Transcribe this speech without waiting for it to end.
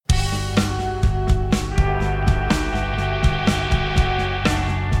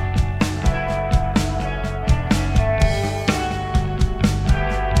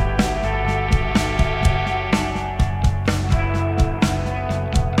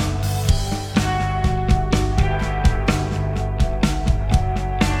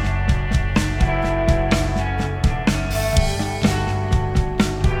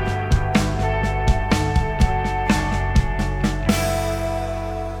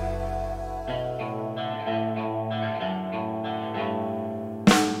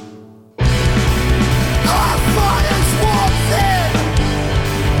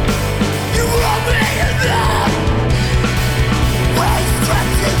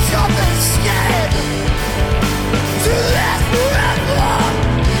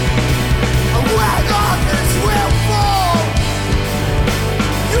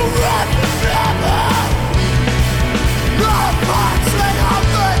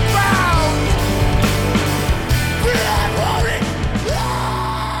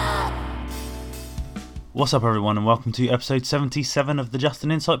What's up, everyone, and welcome to episode 77 of the Just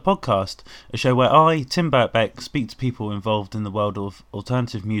an Insight podcast, a show where I, Tim Birkbeck, speak to people involved in the world of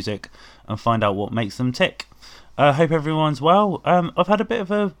alternative music and find out what makes them tick. Hope everyone's well. I've had a bit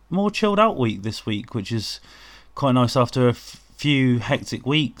of a more chilled out week this week, which is quite nice after a few hectic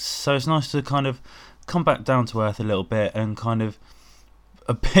weeks, so it's nice to kind of come back down to earth a little bit and kind of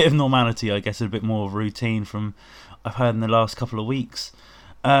a bit of normality, I guess, a bit more of routine from I've had in the last couple of weeks.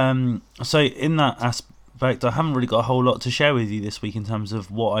 So in that aspect, I haven't really got a whole lot to share with you this week in terms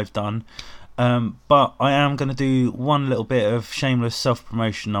of what I've done, but I am going to do one little bit of shameless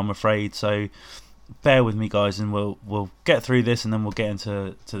self-promotion, I'm afraid, so bear with me, guys, and we'll get through this and then we'll get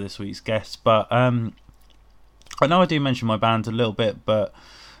into this week's guest. But I know I do mention my band a little bit, but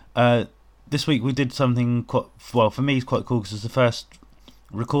this week we did something quite, well, for me it's quite cool because it's the first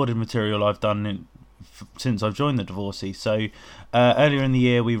recorded material I've done since I've joined the Divorcee. So earlier in the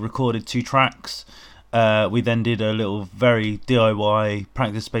year we recorded 2 tracks. We then did a little very DIY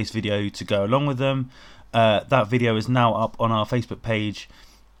practice space video to go along with them. That video is now up on our Facebook page,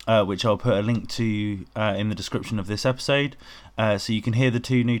 which I'll put a link to in the description of this episode, so you can hear the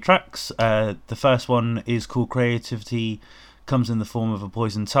 2 new tracks. The first one is called Creativity Comes in the Form of a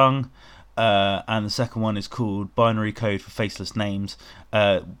Poisoned Tongue, and the second one is called Binary Code for Faceless Names.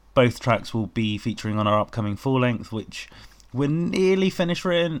 Both tracks will be featuring on our upcoming full length, which we're nearly finished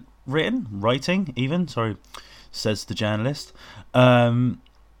writing even, sorry, says the journalist. Yeah,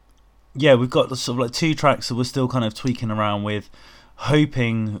 we've got sort of like 2 tracks that we're still kind of tweaking around with,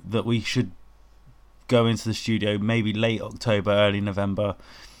 hoping that we should go into the studio maybe late October, early November,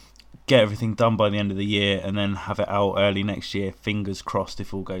 get everything done by the end of the year, and then have it out early next year, fingers crossed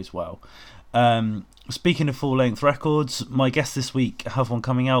if all goes well. Speaking of full-length records, my guests this week have one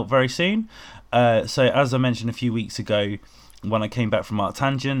coming out very soon. So as I mentioned a few weeks ago, when I came back from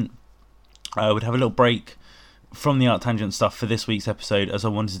Arctangent, I would have a little break from the Arctangent stuff for this week's episode, as I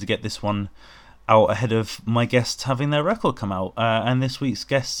wanted to get this one out ahead of my guests having their record come out. And this week's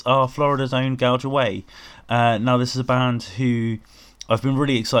guests are Florida's own Gouge Away. Now, this is a band who I've been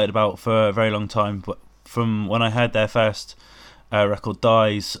really excited about for a very long time. But from when I heard their first record,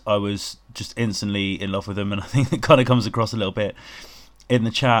 Dies, I was just instantly in love with them, and I think it kind of comes across a little bit in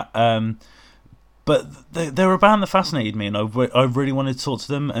the chat. But they're a band that fascinated me, and I really wanted to talk to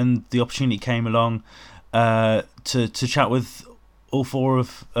them, and the opportunity came along to chat with all 4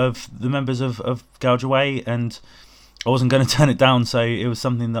 of the members of Gouge Away, and I wasn't going to turn it down, so it was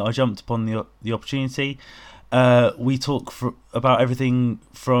something that I jumped upon the opportunity. We talk about everything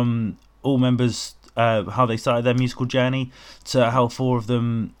from all members, how they started their musical journey, to how 4 of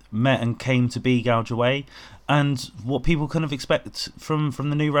them met and came to be Gouge Away, and what people kind of expect from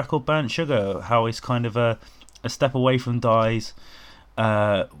the new record Burnt Sugar, how it's kind of a step away from Dies.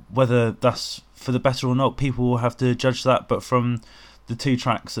 Whether that's for the better or not, people will have to judge that, but from the 2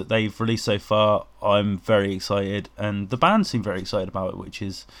 tracks that they've released so far, I'm very excited, and the band seem very excited about it, which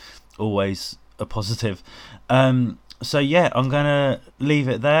is always a positive. So yeah, I'm going to leave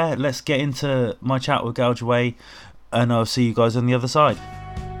it there. Let's get into my chat with Gouge Away, and I'll see you guys on the other side.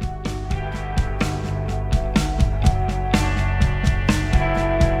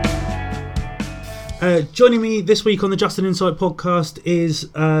 Joining me this week on the Just an Insight podcast is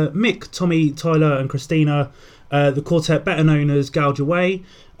Mick, Tommy, Tyler and Christina, the quartet better known as Gouge Away.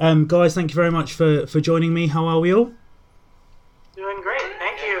 Guys, thank you very much for joining me. How are we all? Doing great,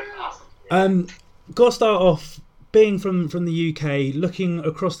 thank you. Got to start off, being from the UK, looking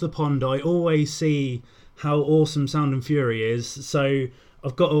across the pond, I always see how awesome Sound and Fury is. So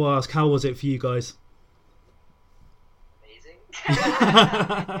I've got to ask, how was it for you guys? Amazing.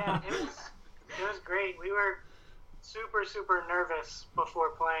 Yeah, it was great. We were super nervous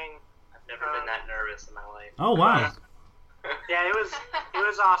before playing. I've never been that nervous in my life. Oh wow! Yeah, it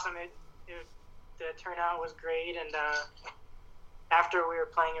was awesome. The turnout was great, and after we were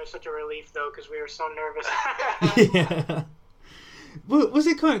playing, it was such a relief though, because we were so nervous. Yeah. Well, was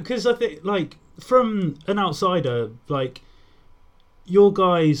it kind of, because I think, like, from an outsider, like, your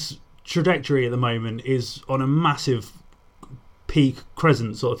guys' trajectory at the moment is on a massive peak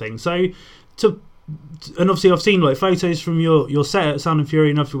crescent sort of thing. So and obviously I've seen like photos from your set at Sound and Fury,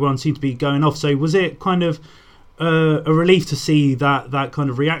 and everyone seemed to be going off. So was it kind of a relief to see that kind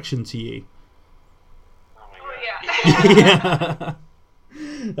of reaction to you? Oh Yeah.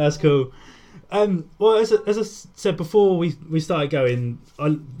 That's cool. Well, as I said before we started going,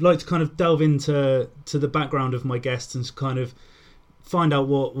 I like to kind of delve into the background of my guests and kind of find out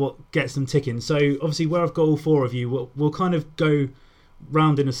what gets them ticking. So obviously, where I've got all 4 of you, we'll kind of go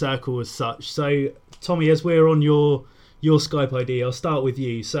round in a circle as such. So Tommy, as we're on your Skype ID, I'll start with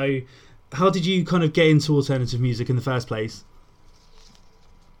you. So how did you kind of get into alternative music in the first place?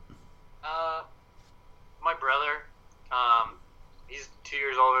 My brother, he's 2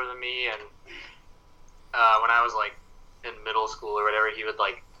 years older than me, and when I was like in middle school or whatever, he would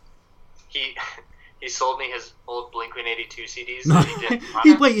like he sold me his old Blink-182 CDs. That he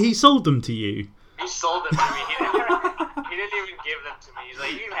did. Wait, he sold them to you? He sold them to me. He didn't even give them to me. He's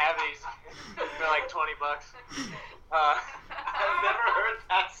like, you can have these for like $20. I've never heard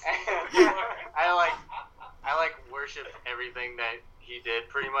that before. I like worship everything that he did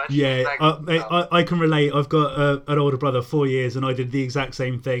pretty much. Yeah, I can relate. I've got an older brother, 4 years, and I did the exact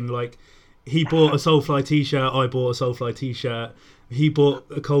same thing. Like, he bought a Soulfly t-shirt, I bought a Soulfly t-shirt. He bought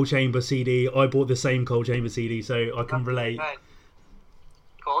a Cold Chamber CD, I bought the same Cold Chamber CD, so I can relate. Right.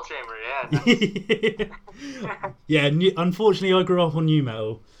 Cold Chamber, yeah. Yeah, unfortunately I grew up on new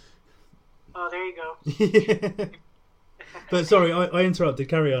metal. Oh, there you go. But sorry, I interrupted,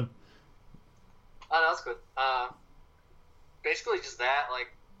 carry on. Oh, no, that's good. Basically just that,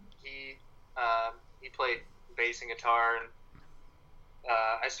 like, he played bass and guitar, and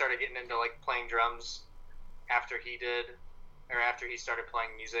I started getting into, like, playing drums after he started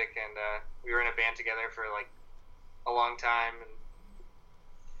playing music, and we were in a band together for, like, a long time, and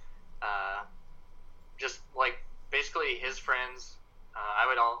just, like, basically his friends, I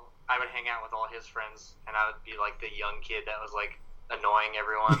would hang out with all his friends, and I would be, like, the young kid that was, like, annoying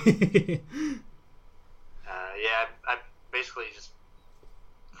everyone. I basically just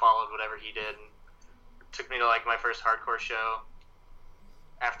followed whatever he did, and it took me to, like, my first hardcore show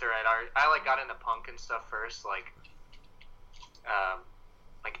after I like, got into punk and stuff first, like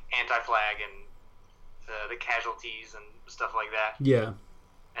Anti-Flag and the Casualties and stuff like that. Yeah.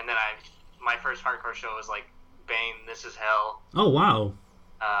 And then my first hardcore show was, like, Bane, This Is Hell. Oh, wow.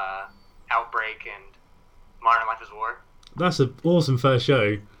 Outbreak and Modern Life is War. That's an awesome first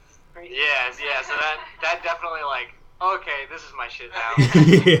show. Yeah, so that definitely, like, okay, this is my shit now.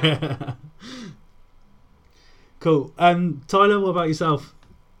 Yeah. Cool. Tyler, what about yourself?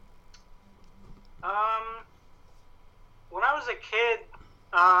 When I was a kid,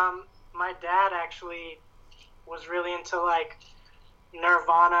 my dad actually was really into, like,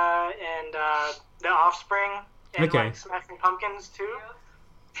 Nirvana and The Offspring and like Smashing Pumpkins too.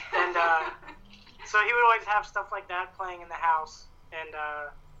 And so he would always have stuff like that playing in the house, and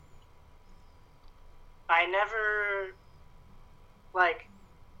I never, like,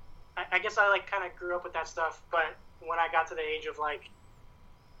 I guess I, like, kind of grew up with that stuff, but when I got to the age of, like,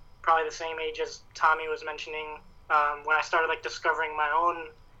 probably the same age as Tommy was mentioning, when I started, like, discovering my own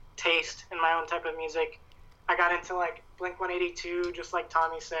taste and my own type of music, I got into, like, Blink-182, just like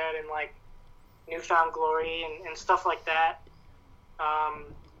Tommy said, and, like, New Found Glory and stuff like that.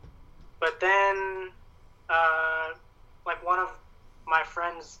 But then, like, one of my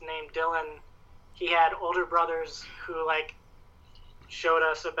friends named Dylan, he had older brothers who, like, showed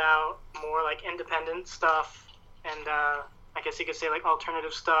us about more, like, independent stuff, and I guess you could say, like,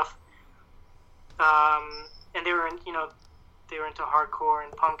 alternative stuff. And they were into hardcore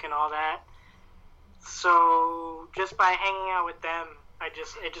and punk and all that. So just by hanging out with them,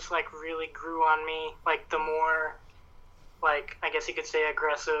 it just like really grew on me, like, the more, like, I guess you could say,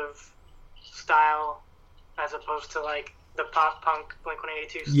 aggressive style, as opposed to, like, the pop punk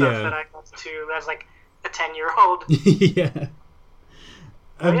Blink-182 stuff that I got to as, like, a 10-year-old. Yeah.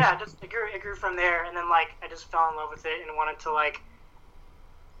 It grew from there, and then, like, I just fell in love with it and wanted to, like,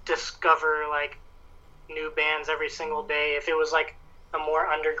 discover, like, new bands every single day. If it was, like, a more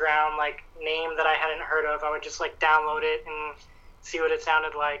underground, like, name that I hadn't heard of, I would just, like, download it and see what it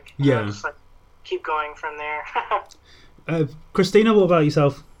sounded like. And I would just, like, keep going from there. Christina, what about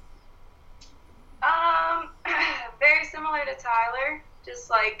yourself? Very similar to Tyler. Just,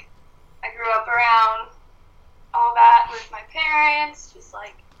 like, I grew up around all that with my parents, just,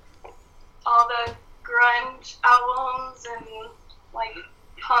 like, all the grunge albums and, like,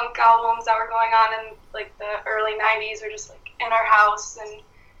 punk albums that were going on in, like, the early 90s were just, like, in our house, and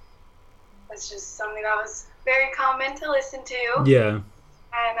it's just something that was very common to listen to. Yeah.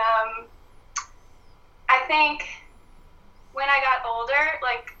 And I think when I got older,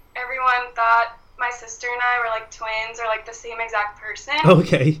 like, everyone thought my sister and I were, like, twins or, like, the same exact person.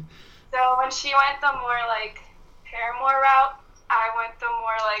 Okay. So when she went the more, like, Paramore route, I went the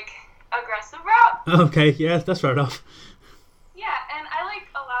more, like, aggressive route. Okay, yeah, that's fair enough. Yeah, and I like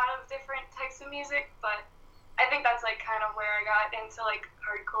a lot of different types of music, but I think that's, like, kind of where I got into, like,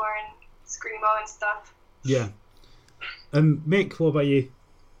 hardcore and screamo and stuff. Yeah. Mick, what about you?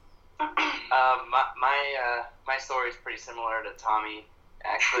 My story is pretty similar to Tommy,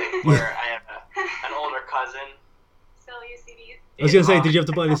 actually, where I have an older cousin sell you CDs. I was gonna say, did you have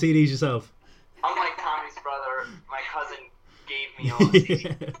to buy the CDs yourself? Unlike Tommy's brother, my cousin gave me all the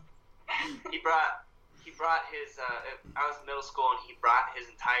CDs. He brought his. I was in middle school, and he brought his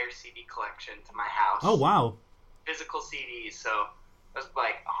entire CD collection to my house. Oh wow! Physical CDs, so it was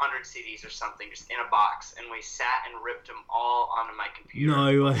like 100 CDs or something, just in a box, and we sat and ripped them all onto my computer.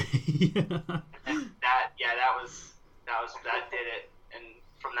 No way. And that did it. And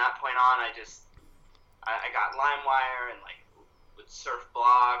from that point on, I got LimeWire and like would surf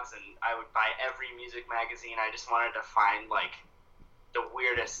blogs, and I would buy every music magazine. I just wanted to find like the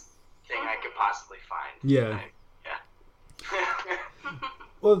weirdest thing I could possibly find. Yeah. Yeah.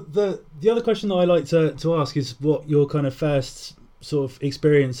 Well, the other question that I like to ask is what your kind of first sort of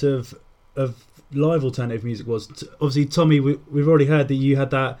experience of live alternative music was. Obviously, Tommy, we've already heard that you had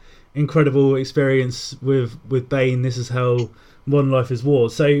that incredible experience with Bane, This Is Hell, One Life Is War.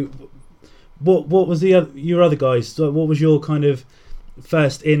 So what was your other guys? What was your kind of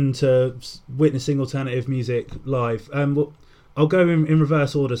first into witnessing alternative music live? I'll go in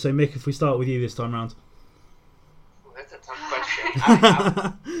reverse order. So Mick, if we start with you this time round. That's a tough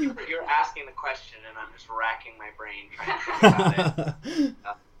question. You're asking the question, and I'm just racking my brain trying to think about it.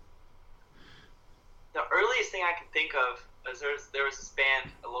 The earliest thing I can think of is there was this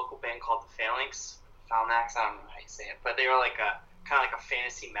band, a local band called the Phalanx, I don't know how you say it, but they were like a kind of like a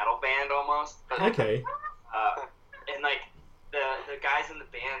fantasy metal band almost. But, Okay. And like the guys in the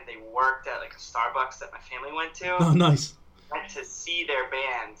band, they worked at like a Starbucks that my family went to. Oh, nice. Went to see their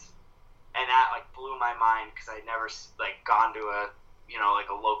band, and that like blew my mind because I'd never like gone to a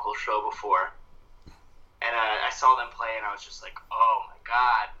local show before. And I saw them play, and I was just like, oh my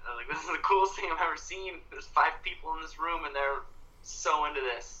god, like this is the coolest thing I've ever seen. There's 5 people in this room, and they're so into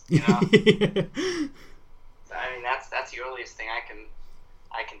this, you know. So, I mean, that's the earliest thing I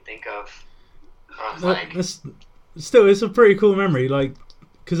can think of. It's a pretty cool memory, like,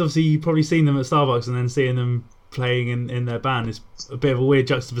 because obviously you've probably seen them at Starbucks, and then seeing them playing in their band is a bit of a weird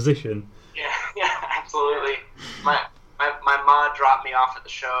juxtaposition. Yeah, absolutely. My ma dropped me off at the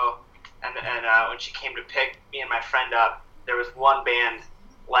show. And when she came to pick me and my friend up, there was one band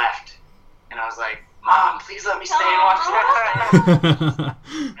left, and I was like, "Mom, please let me stay and watch the band."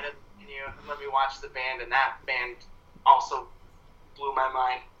 And let me watch the band, and that band also blew my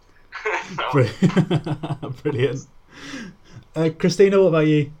mind. Brilliant. Christina, what about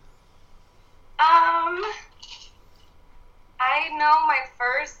you? I know my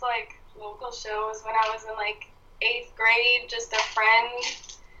first local show was when I was in 8th grade. Just a friend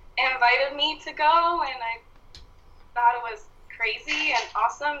invited me to go, and I thought it was crazy and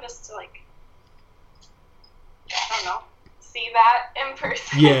awesome just to see that in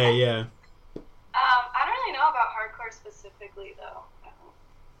person. Yeah. I don't really know about hardcore specifically though.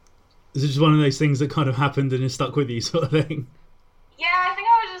 Is it just one of those things that kind of happened and it stuck with you, sort of thing? Yeah, I think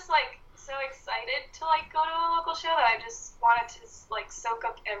I was just so excited to go to a local show that I just wanted to soak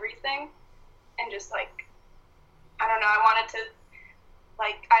up everything and just I don't know, I wanted to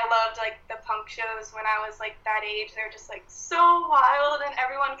I loved the punk shows when I was that age. They were just so wild, and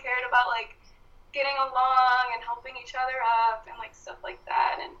everyone cared about getting along and helping each other up and stuff like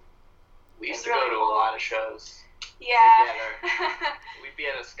that. And we used to go to a lot of shows. Yeah. Together. We'd be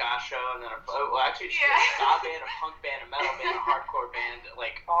at a ska show, and then a ska band, a punk band, a metal band, a hardcore band,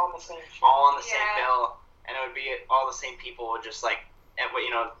 all on the same show. All on the same bill, and it would be all the same people would just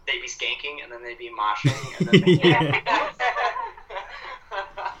they'd be skanking, and then they'd be moshing, and then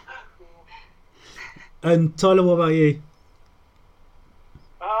And Tyler, what about you?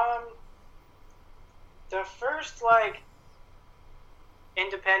 The first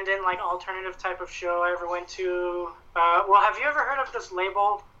independent alternative type of show I ever went to. Have you ever heard of this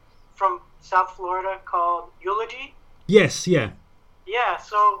label from South Florida called Eulogy? Yes, yeah. Yeah,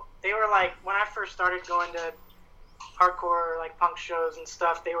 so they were when I first started going to hardcore punk shows and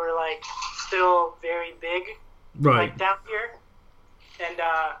stuff, they were still very big, right, down here. And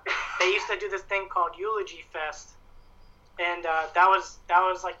they used to do this thing called Eulogy Fest, and that was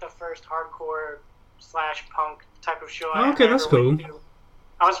the first hardcore / punk type of show I okay, ever that's cool. went to.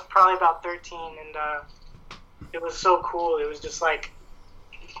 I was probably about 13, and it was so cool. It was just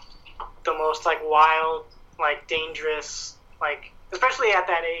the most wild, dangerous, especially at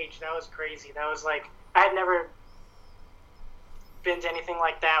that age. That was crazy. That was I had never been to anything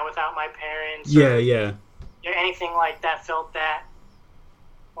like that without my parents. Yeah. Anything like that felt that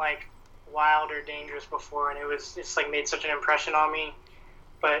wild or dangerous before, and it's made such an impression on me.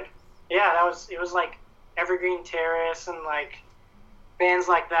 But yeah, it was Evergreen Terrace and bands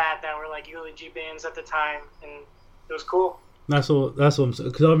like that were eulogy bands at the time, and it was cool. That's all. That's all.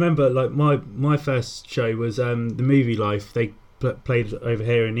 Because I remember, like my first show was the movie Life. They played over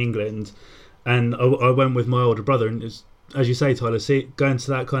here in England, and I went with my older brother. And it was, as you say, Tyler, going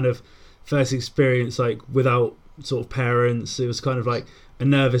to that kind of first experience, like without sort of parents, it was kind of like a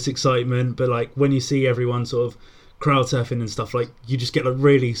nervous excitement. But like when you see everyone sort of crowd surfing and stuff, like you just get like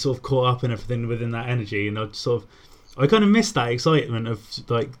really sort of caught up in everything within that energy. And I kind of missed that excitement of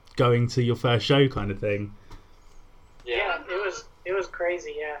like going to your first show kind of thing. Yeah, it was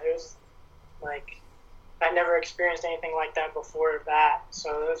crazy. Yeah, it was like I never experienced anything like that before that,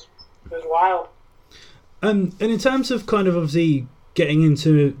 so it was wild. And in terms of kind of obviously getting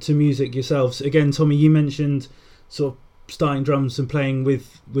into music yourselves, again, Tommy, you mentioned sort of starting drums and playing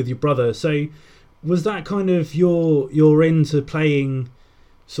with your brother. So was that kind of your into playing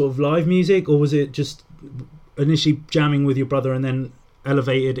sort of live music, or was it just initially jamming with your brother and then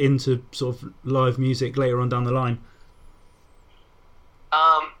elevated into sort of live music later on down the line?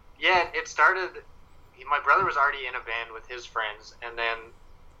 Yeah, it started. My brother was already in a band with his friends, and then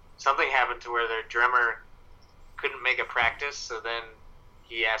something happened to where their drummer couldn't make a practice, so then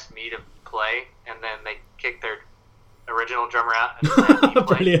he asked me to play, and then they kicked their original drummer out and just had me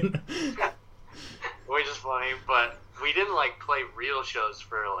play. Brilliant. Which is funny, but we didn't like play real shows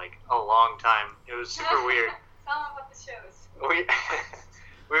for like a long time. It was super weird. Tell them about the shows.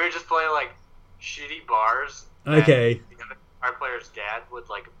 We would just play like shitty bars. Okay. Our player's dad would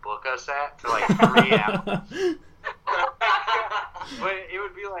like book us at for like 3 hours. But it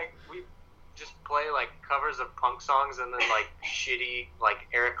would be like we just play like covers of punk songs and then like shitty like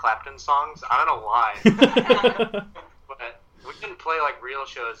Eric Clapton songs. I don't know why. But we didn't play like real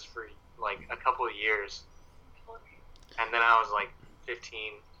shows for like a couple of years. And then I was like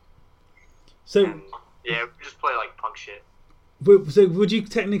 15. So and, yeah, we just play like punk shit. So would you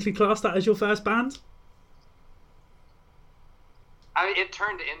technically class that as your first band? It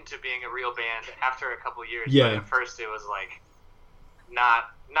turned into being a real band after a couple of years. Yeah. But at first it was like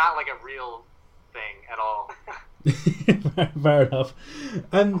not like a real thing at all. Fair enough.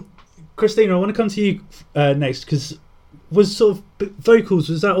 Christina, I want to come to you next, because was sort of vocals,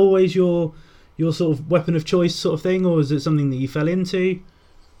 was that always your sort of weapon of choice sort of thing, or was it something that you fell into?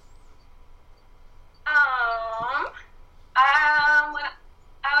 When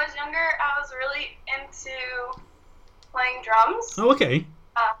I was younger, I was really into playing drums. Oh, okay.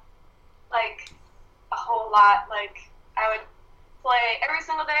 Like a whole lot. Like I would play every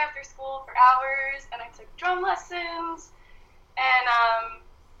single day after school for hours, and I took drum lessons, and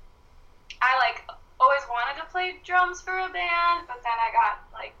I like always wanted to play drums for a band, but then I got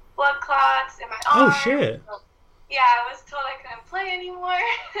like blood clots in my arm. Oh shit. So, yeah, I was told I couldn't play anymore.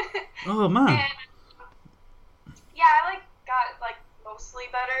 Oh man. And yeah, I like got like mostly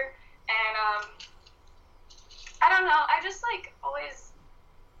better, and I don't know, I just like always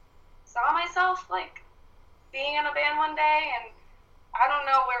saw myself like being in a band one day, and I don't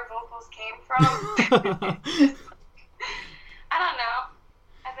know where vocals came from. I don't know.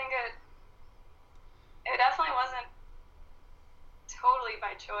 I think it definitely wasn't totally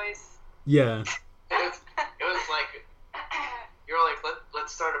by choice. Yeah. It was like you were like,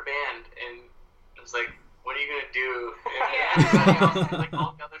 let's start a band, and it was like, what are you gonna do? And like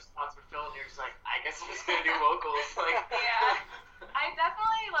all the other spots were filled, and you're just like, I guess I'm just gonna do vocals. Like, yeah, I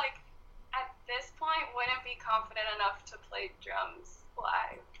definitely like at this point wouldn't be confident enough to play drums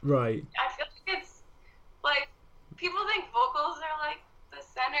live. Right. I feel like it's like people think vocals are like the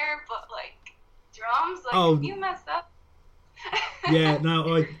center, but like drums, like if you mess up. Yeah,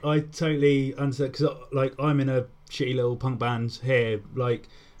 no, I totally understand, because like I'm in a shitty little punk band here, like,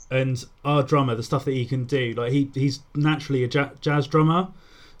 and our drummer, the stuff that he can do, like he's naturally a jazz drummer,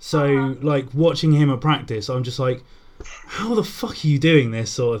 so like watching him at practice, I'm just like, how the fuck are you doing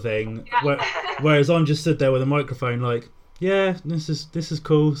this sort of thing? Yeah. Whereas I'm just stood there with a microphone, like, yeah, this is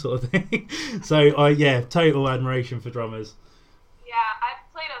cool sort of thing. So total admiration for drummers. Yeah,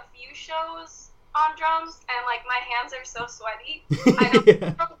 I've played a few shows on drums, and like my hands are so sweaty. I don't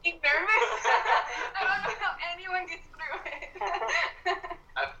from being nervous. I don't know how anyone gets through it.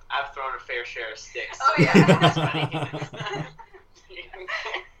 I've thrown a fair share of sticks. Oh yeah.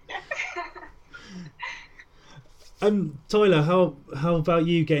 Tyler, how about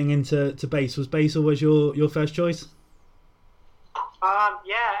you getting into bass? Was bass always your first choice?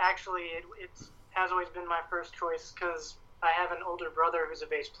 Yeah, actually, it has always been my first choice because I have an older brother who's a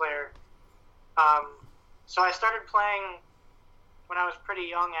bass player. So I started playing when I was pretty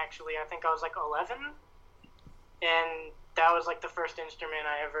young, actually. I think I was like 11, and that was like the first instrument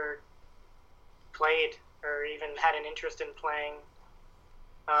I ever played or even had an interest in playing.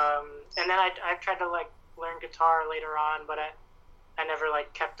 And then I tried to like learn guitar later on, but I never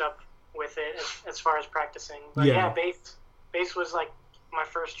like kept up with it as far as practicing. But Yeah. bass was like my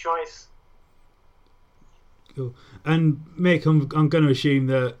first choice. Cool. And Mick, I'm going to assume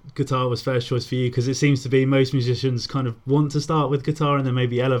that guitar was first choice for you, because it seems to be most musicians kind of want to start with guitar and then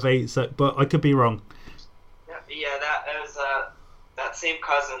maybe elevate. So, but I could be wrong. Yeah, that was that same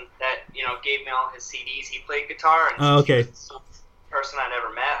cousin that gave me all his CDs. He played guitar, and Oh, okay. he was the person I'd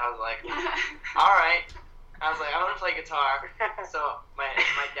ever met. I was like, all right. I was like, I want to play guitar. So my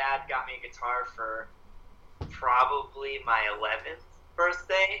dad got me a guitar for probably my 11th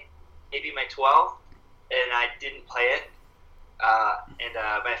birthday, maybe my 12th, and I didn't play it. And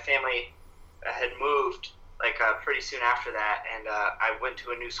my family had moved pretty soon after that, and I went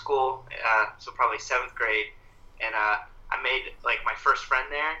to a new school, so probably 7th grade, and I made my first friend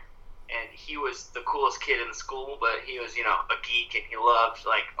there, and he was the coolest kid in the school, but he was a geek, and he loved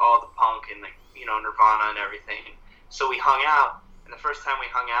all the punk and Nirvana and everything. So we hung out, and the first time we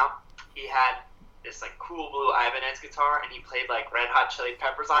hung out, he had this cool blue Ibanez guitar, and he played Red Hot Chili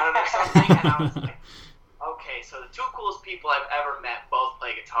Peppers on it or something, and I was like, okay, so the two coolest people I've ever met both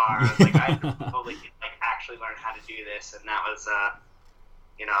play guitar. I was like, I totally actually learn how to do this, and that was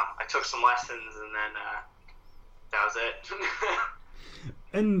I took some lessons, and then that was it.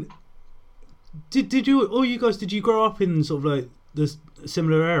 And did you grow up in sort of this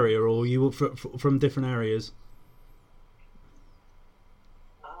similar area, or you were from different areas?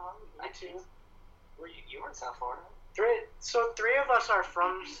 I think you were in South Florida. Three of us are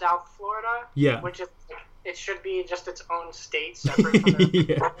from South Florida. Yeah. Which is it should be just its own state, separate from the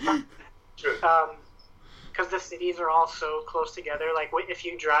Yeah. True. because the cities are all so close together. If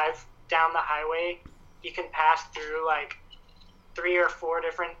you drive down the highway, you can pass through 3 or 4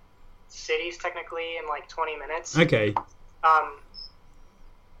 different cities technically in 20 minutes. Okay.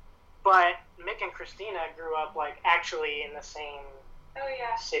 But Mick and Christina grew up actually in the same Oh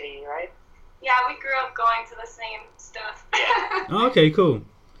yeah. city, right? Yeah, we grew up going to the same stuff. Yeah. Oh, okay, cool.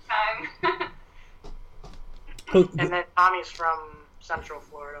 Time. Well, And then Tommy's from Central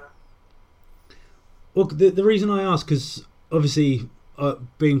Florida. well, the reason I ask, because obviously,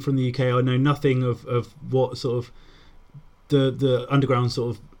 being from the UK, I know nothing of what sort of the underground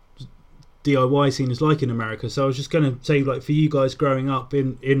sort of DIY scene is like in America. So I was just going to say, for you guys growing up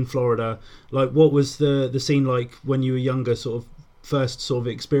in Florida, what was the scene like when you were younger, sort of first sort of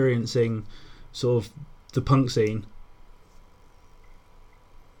experiencing sort of the punk scene?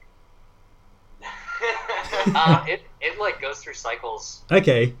 It goes through cycles.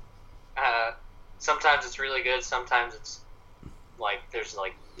 Okay. Sometimes it's really good. Sometimes it's there's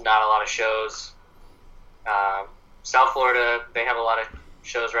not a lot of shows. South Florida, they have a lot of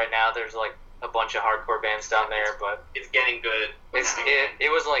shows right now. There's a bunch of hardcore bands down there, but It's getting good.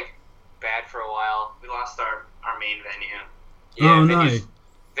 it was bad for a while. We lost our main venue. Oh, no.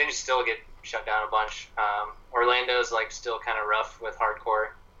 Venues still get shut down a bunch. Orlando's still kind of rough with hardcore,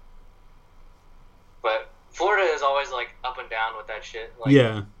 but Florida is always up and down with that shit.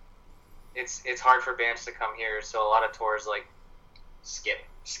 Yeah. It's hard for bands to come here, so a lot of tours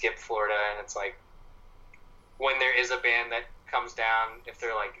skip Florida, and it's when there is a band that comes down, if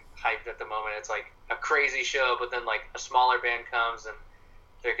they're hyped at the moment, it's a crazy show, but then a smaller band comes and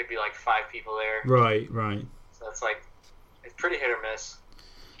there could be 5 people there. Right. So it's it's pretty hit or miss.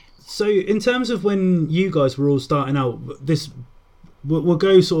 So in terms of when you guys were all starting out, we'll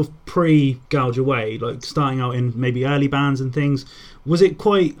go sort of pre-Gouge Away, starting out in maybe early bands and things. Was it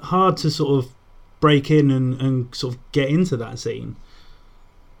quite hard to sort of break in and sort of get into that scene?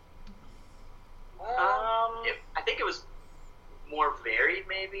 I think it was more varied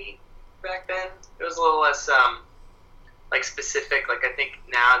maybe back then. It was a little less specific. I think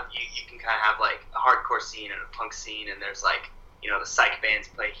now you can kind of have a hardcore scene and a punk scene, and there's the psych bands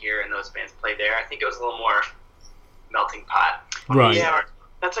play here and those bands play there. I think it was a little more melting pot. Right. Yeah,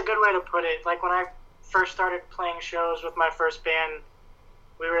 that's a good way to put it. When I first started playing shows with my first band,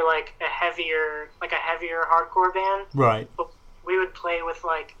 we were a heavier hardcore band. Right. But we would play with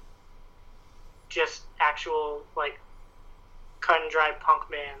just actual cut and dry punk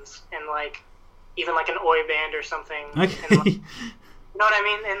bands, and even an oi band or something. Okay. And, you know what I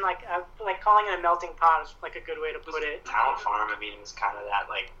mean? And calling it a melting pot is a good way to put it. Talent Farm, I mean, it was kind of that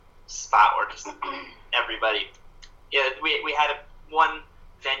spot where just everybody. Yeah, we had one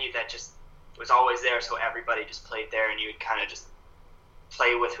venue that just was always there, so everybody just played there, and you would kind of just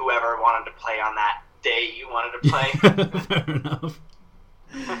play with whoever wanted to play on that day you wanted to play. Fair enough.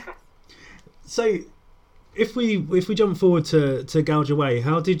 So, if we jump forward to Gouge Away,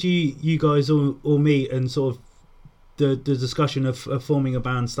 how did you guys all meet, and sort of the discussion of forming a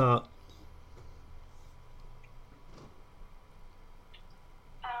band start?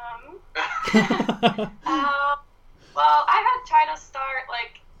 Well, I had tried to start,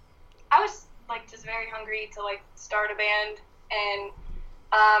 like, I was, like, just very hungry to, like, start a band, and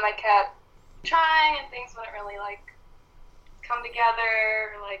I kept trying, and things wouldn't really, like, come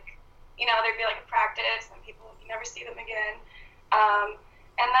together, like, you know, there'd be, like, a practice, and people, you never see them again. And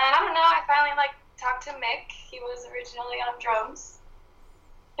then, I don't know, I finally, like, talked to Mick. He was originally on drums.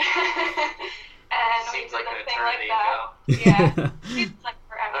 And Seems we like did an a thing like eternity that. ago. Yeah. Seems like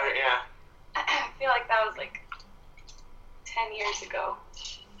forever. Yeah. I feel like that was like 10 years ago.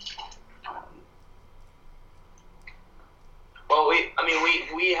 Well, we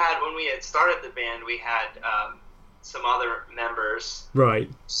had, when we had started the band, we had some other members.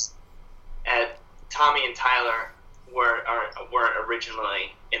 Right. Tommy and Tyler weren't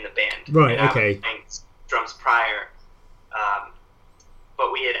originally in the band. Right, And I okay. was playing drums prior.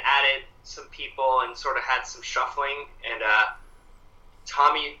 But we had added some people and sort of had some shuffling, and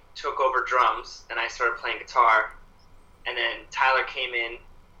Tommy took over drums, and I started playing guitar, and then Tyler came in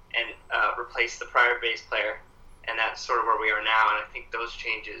and replaced the prior bass player, and that's sort of where we are now. And I think those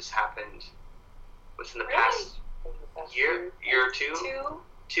changes happened within the past year or two.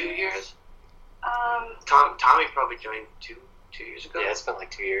 2 years. Tommy probably joined two years ago. Yeah, it's been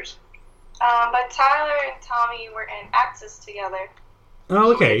like 2 years. But Tyler and Tommy were in Axis together.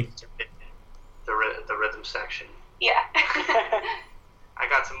 Oh, okay. The rhythm section. Yeah. I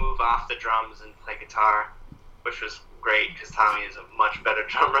got to move off the drums and play guitar, which was great because Tommy is a much better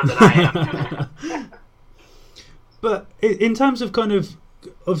drummer than I am. But in terms of kind of,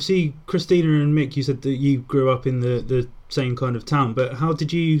 obviously, Christina and Mick, you said that you grew up in the same kind of town, but how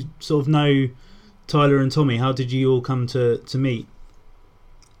did you sort of know Tyler and Tommy? How did you all come to meet?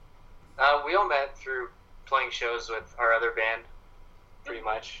 We all met through playing shows with our other band, pretty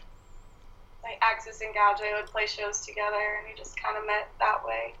much. Like Axis and Gouge would play shows together, and we just kind of met that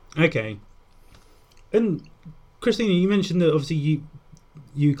way. Okay. And Christina, you mentioned that obviously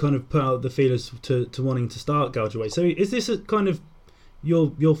you kind of put out the feelers to wanting to start Gouge Away. So is this a kind of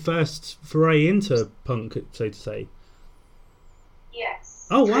your first foray into punk, so to say? Yes.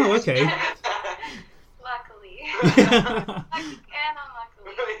 Oh wow, okay. Luckily. And unluckily.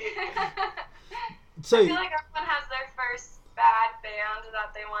 So I feel like everyone has their first bad band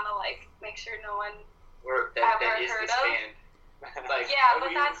that they want to, like, make sure no one that ever is heard this of. band. Like, Yeah,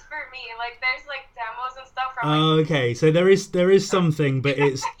 but that's for me. Like, there's, like, demos and stuff from, like, oh, okay, so there is something, but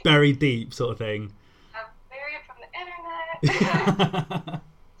it's buried deep, sort of thing. bury it from the internet.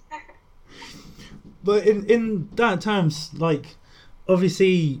 But in that terms, like,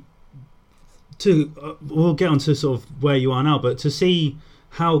 obviously, we'll get on to sort of where you are now, but to see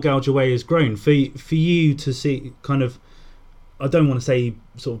how Gouge Away has grown, for you to see kind of, I don't want to say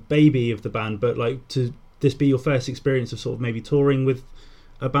sort of baby of the band, but like to this be your first experience of sort of maybe touring with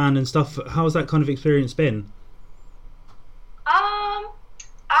a band and stuff, how's that kind of experience been?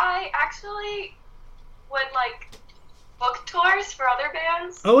 I actually would, like, book tours for other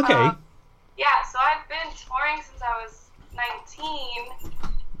bands. Oh, okay. Yeah, so I've been touring since I was 19.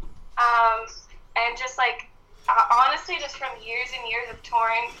 And just, like, honestly, just from years and years of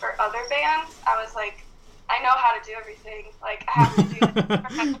touring for other bands, I was like, I know how to do everything. Like, I have to do this for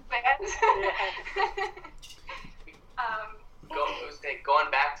other bands.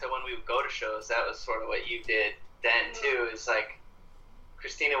 Going back to when we would go to shows, that was sort of what you did then too. Is like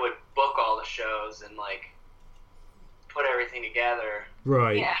Christina would book all the shows and like put everything together.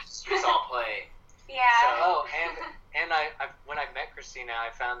 Right. Yeah. Just all play. Yeah. Oh, and I when I met Christina, I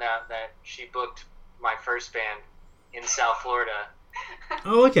found out that she booked my first band in South Florida.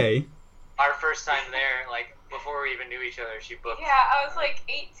 Oh, okay. Our first time there, like before we even knew each other, she booked. Yeah, I was like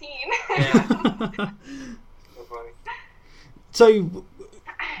 18. Yeah. So funny. So,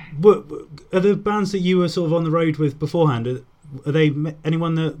 are the bands that you were sort of on the road with beforehand, are they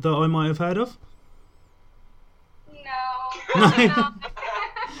anyone that I might have heard of? No. No.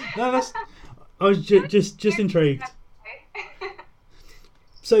 No, that's. I was just intrigued.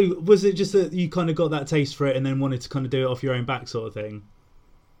 So, was it just that you kind of got that taste for it and then wanted to kind of do it off your own back, sort of thing?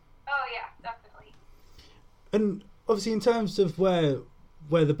 Oh yeah, definitely. And obviously, in terms of where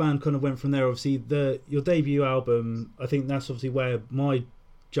the band kind of went from there, obviously your debut album, I think that's obviously where my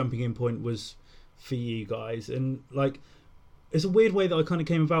jumping in point was for you guys. And like, it's a weird way that I kind of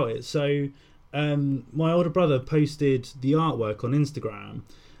came about it. So my older brother posted the artwork on Instagram,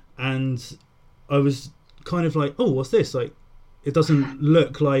 and I was kind of like, oh, what's this? Like, it doesn't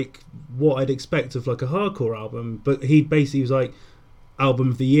look like what I'd expect of like a hardcore album, but he basically was like,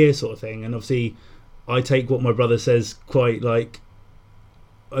 album of the year sort of thing. And obviously I take what my brother says quite like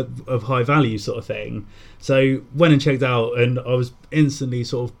of high value sort of thing. So went and checked out, and I was instantly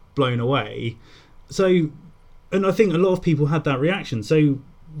sort of blown away. So, and I think a lot of people had that reaction. So,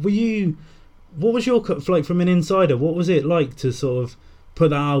 what was your, like, from an insider, what was it like to sort of put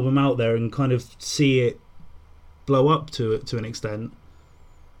that album out there and kind of see it blow up to an extent?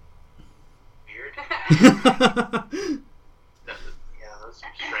 Weird. Yeah, that was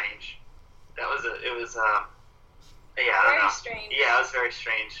strange. It was yeah, I don't know. Very strange. Yeah, it was very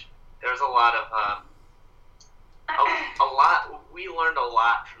strange. There was a lot of we learned a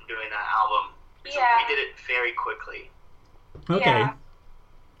lot from doing that album. Yeah. We did it very quickly. Okay. Yeah.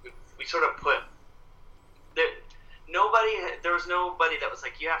 We sort of put there was nobody that was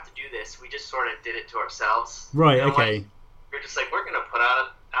like, you have to do this. We just sort of did it to ourselves. Right, You know, okay. like, we're just like, we're gonna put out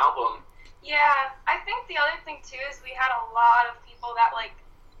an album. Yeah, I think the other thing too is we had a lot of people that like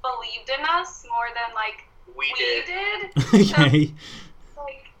believed in us more than like We we did. Okay. So,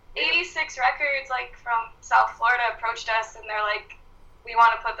 like 86 Records, like from South Florida, approached us and they're like, "We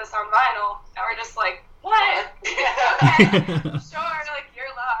want to put this on vinyl," and we're just like, "What? Okay, sure, like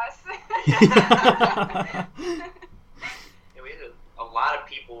your loss." Yeah, we had a lot of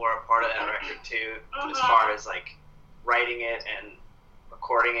people were a part of that record too, as Mhm. far as like writing it and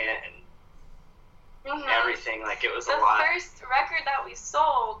recording it and Mhm. everything. Like it was The a lot. first record that we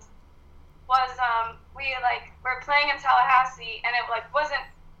sold was we like were playing in Tallahassee and it like wasn't,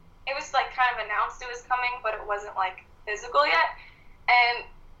 it was like kind of announced it was coming, but it wasn't like physical yet. And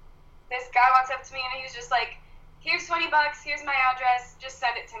this guy walks up to me and he was just like, "Here's $20, here's my address, just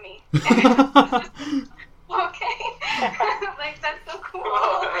send it to me." And I was just, okay. Like that's so cool.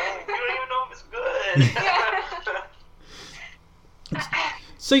 You don't even know if it's good.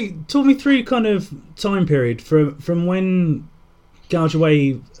 So, talk me through kind of time period from when Gouge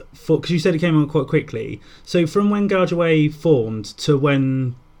Away, because you said it came out quite quickly. So, from when Gouge Away formed to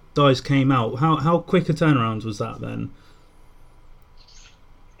when Dies came out, how quick a turnaround was that then?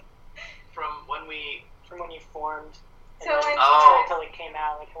 From when we From when you formed and So then Oh. until it came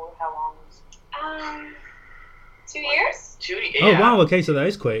out, like how long was? 2 years? Oh wow, okay, so that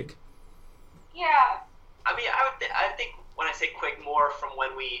is quick. Yeah. I mean, I think when I say quick, more from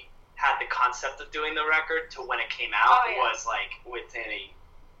when we had the concept of doing the record to when it came out Oh, yeah. was like within a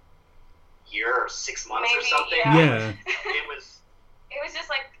year or 6 months or Maybe, something. yeah. Yeah. It was. It was just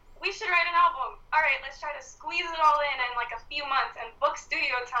like, we should write an album. All right, let's try to squeeze it all in like a few months and book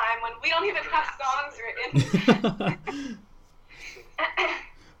studio time when we don't even have songs written.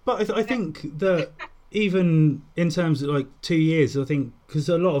 But I think that even in terms of like 2 years, I think because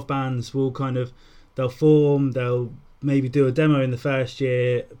a lot of bands will they'll form, they'll maybe do a demo in the first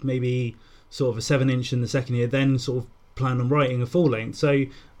year, maybe sort of a 7-inch in the second year, then sort of plan on writing a full length. So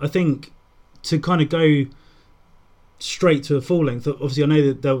I think to kind of go straight to a full length, obviously I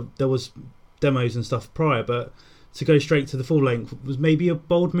know that there was demos and stuff prior, but to go straight to the full length was maybe a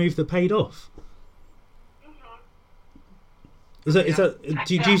bold move that paid off. Is that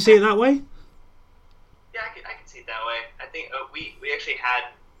do you see it that way? Yeah, I can see it that way. I think we actually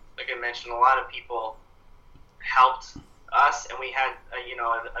had, like I mentioned, a lot of people helped us, and we had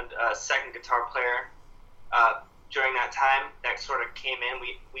a second guitar player during that time that sort of came in.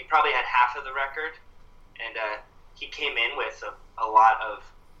 We probably had half of the record, and he came in with a lot of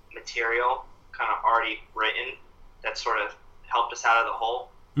material kind of already written that sort of helped us out of the hole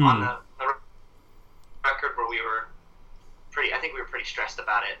on the record where we were I think we were pretty stressed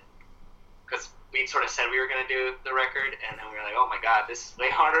about it because we sort of said we were going to do the record, and then we were like, oh my god, this is way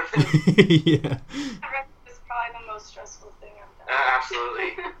harder than Yeah. That record is probably the most stressful thing I've done.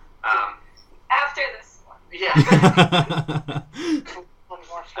 absolutely. After this one. Yeah. One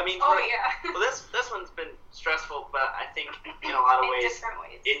more. I mean, Oh, yeah. well, this one's been stressful, but I think in a lot of ways,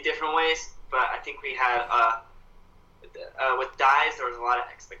 In different ways. But I think we had with Dies, there was a lot of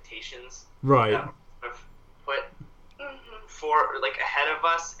expectations Right. that were put for like ahead of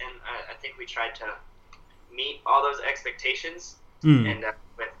us, and I think we tried to meet all those expectations. And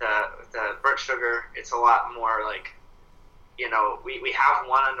with Birch Sugar, it's a lot more like, we have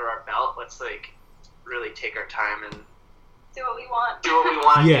one under our belt. Let's like really take our time and Do what we want. do what we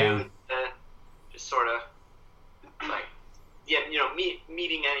want to Yeah. do. Just sort of like,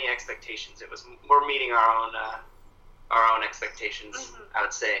 meeting any expectations. It was we're meeting our own expectations. I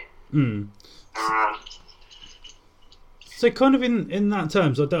would say. So kind of in that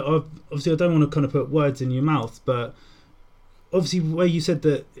terms, I don't want to kind of put words in your mouth, but obviously where you said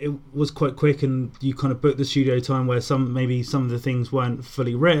that it was quite quick and you kind of booked the studio time where some of the things weren't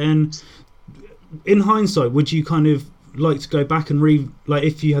fully written. In hindsight, would you kind of like to go back and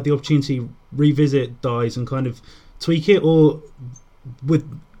if you had the opportunity, revisit Dies and kind of tweak it, or are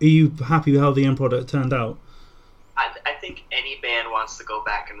you happy with how the end product turned out? I think any band wants to go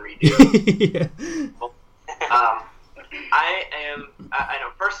back and redo. Yeah. I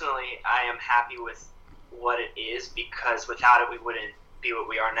know personally, I am happy with what it is, because without it, we wouldn't be what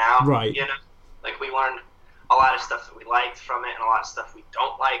we are now. Right. You know, like, we learned a lot of stuff that we liked from it, and a lot of stuff we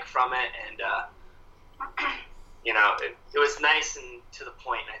don't like from it, and you know, it was nice and to the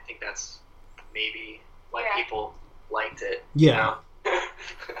point. And I think that's maybe why people liked it. Yeah. You know?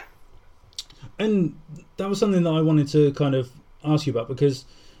 And that was something that I wanted to kind of ask you about, because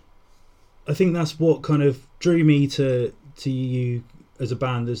I think that's what kind of drew me to you as a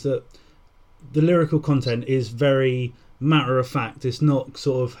band, is that the lyrical content is very matter of fact. It's not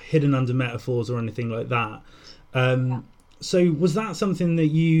sort of hidden under metaphors or anything like that. So was that something that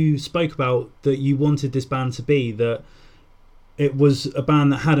you spoke about, that you wanted this band to be, that it was a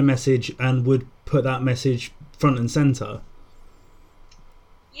band that had a message and would put that message front and center?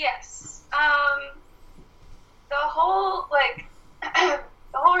 Yes. The whole, like,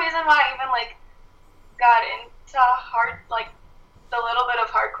 the whole reason why I even, like, got into the little bit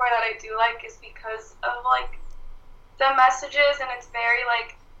of hardcore that I do like is because of, like, the messages, and it's very,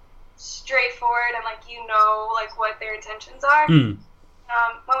 like, straightforward, and, like, you know, like, what their intentions are.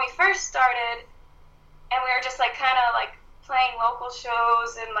 When we first started, and we were just, like, kind of, like, playing local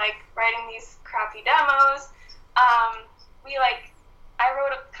shows and, like, writing these crappy demos, we, like, I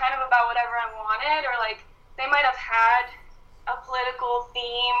wrote kind of about whatever I wanted, or, like, they might have had a political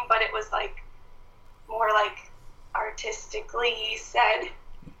theme, but it was, like, more, like, artistically said.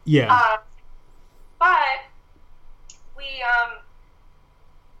 Yeah. But we,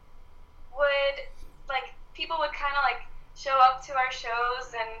 would, like, people would kind of, like, show up to our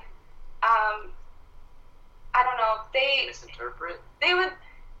shows, and, I don't know, Misinterpret? they would,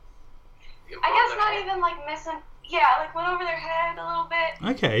 I guess not even, like, like, went over their head a little bit.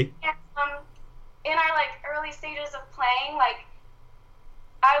 Okay. And, in our, like, early stages of playing, like,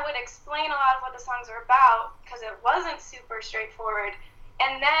 I would explain a lot of what the songs were about, because it wasn't super straightforward.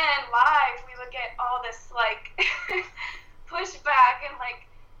 And then live, we would get all this, like, pushback, and, like,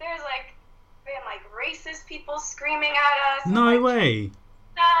 there's, like, been, like, racist people screaming at us. No and, like, way.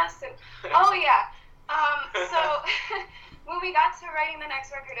 Us, and, oh, yeah. So, when we got to writing the next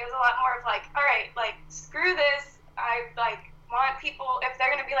record, it was a lot more of, like, all right, like, screw this. I, like, want people, if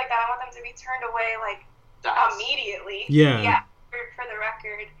they're going to be like that, I want them to be turned away, like, immediately. Yeah. For the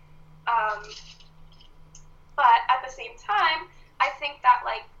record. But at the same time, I think that,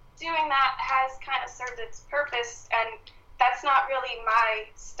 like, doing that has kind of served its purpose, and that's not really my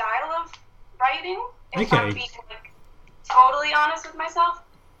style of writing, if I'm being, like, totally honest with myself.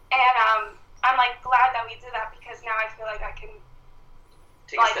 And I'm, like, glad that we did that, because now I feel like I can,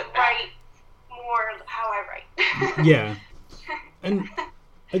 like, write more how I write. Yeah. And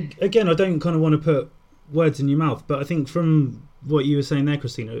again, I don't kind of want to put words in your mouth, but I think from what you were saying there,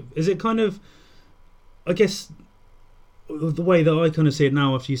 Christina, is it kind of, I guess, the way that I kind of see it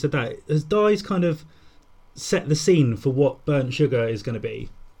now after you said that, has Dies kind of set the scene for what Burnt Sugar is going to be?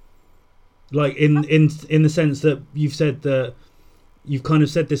 Like, in the sense that you've said that you've kind of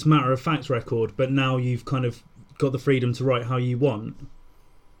said this matter of fact record, but now you've kind of got the freedom to write how you want.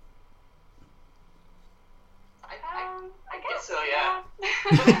 I guess so, yeah.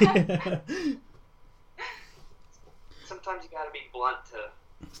 Sometimes you gotta be blunt to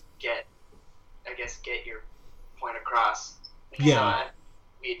get your point across. Yeah. So,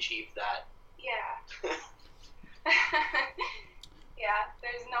 we achieved that. Yeah. Yeah,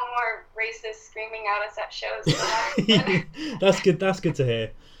 there's no more racists screaming at us at shows. So That's good to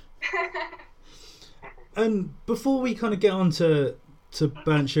hear. And before we kind of get on to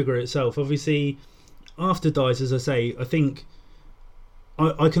Burnt Sugar itself, obviously, after Dies, as I say, I think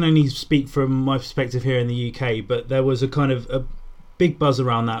I can only speak from my perspective here in the UK, but there was a kind of a big buzz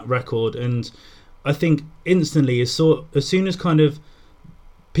around that record, and I think instantly, as soon as kind of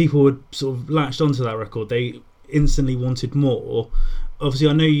people had sort of latched onto that record, they instantly wanted more. Obviously,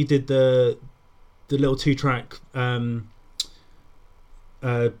 I know you did the little 2-track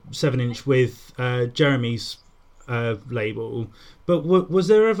 7-inch with Jeremy's label, but was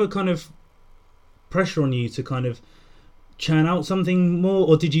there ever kind of pressure on you to kind of churn out something more,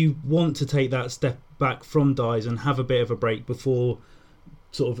 or did you want to take that step back from Dies and have a bit of a break before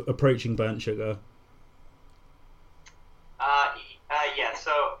sort of approaching Burnt Sugar? Yeah,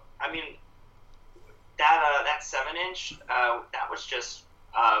 so I mean, that 7-inch, that was just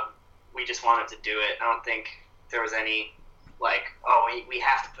we just wanted to do it. I don't think there was any like, oh, we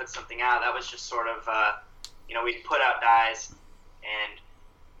have to put something out. That was just sort of we put out Dies, and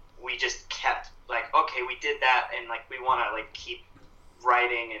we just kept like, okay, we did that, and like we want to like keep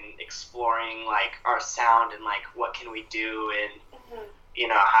writing and exploring like our sound and like what can we do, and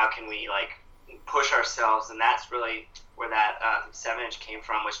how can we like push ourselves, and that's really where that 7-inch came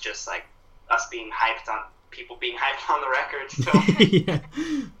from, was just like us being hyped on people being hyped on the record. So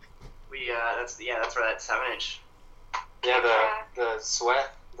Yeah. that's where that 7-inch. Yeah, the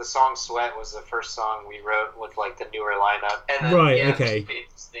song Sweat was the first song we wrote with like the newer lineup. And then, Right, yeah, okay. It's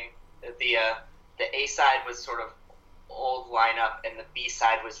interesting. The A side was sort of old lineup, and the B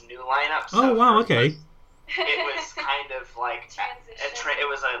side was new lineup. So Oh wow, okay. It was kind of like it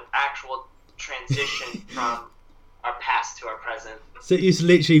was an actual transition from our past to our present. So it's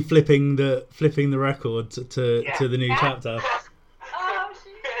literally flipping the record to the new Yeah. chapter. Oh,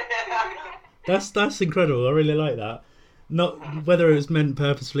 shoot. That's incredible. I really like that. Not whether it was meant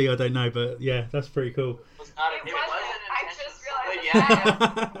purposefully, I don't know, but yeah, that's pretty cool. It was not It a wasn't. I just realized Yeah.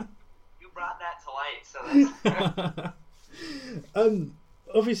 that. You brought that to light, so that's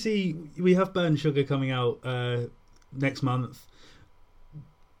Obviously, we have Burn Sugar coming out next month.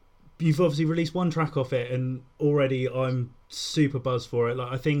 You've obviously released one track off it, and already I'm super buzzed for it.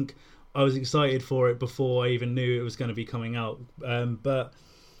 Like, I think I was excited for it before I even knew it was going to be coming out. But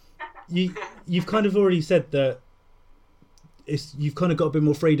you've kind of already said that you've kind of got a bit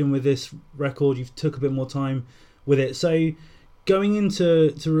more freedom with this record. You've took a bit more time with it. So going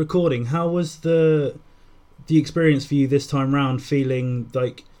into recording, how was the experience for you this time round, feeling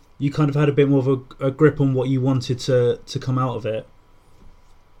like you kind of had a bit more of a grip on what you wanted to come out of it?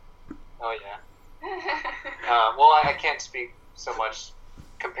 Oh yeah. Well, I can't speak so much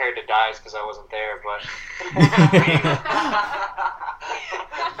compared to Dies because I wasn't there, but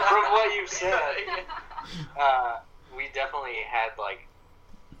from what you've said, we definitely had like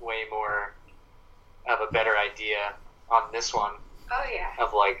way more of a better idea on this one Oh, yeah.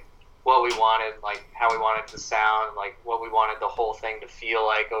 of like what we wanted, like how we wanted to sound, like what we wanted the whole thing to feel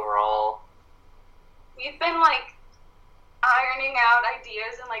like overall. We've been like ironing out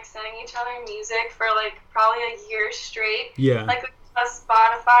ideas and like sending each other music for like probably a year straight. Yeah. Like a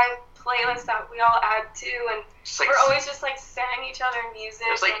Spotify playlist that we all add to, and just like we're always just like sending each other music.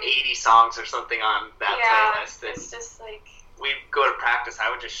 there's like and, 80 songs or something on that playlist, and it's just like we'd go to practice. I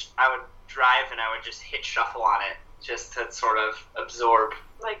would drive and I would just hit shuffle on it just to sort of absorb.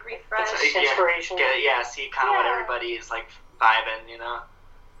 refresh. Inspiration. See kind of what Yeah. everybody is like vibing,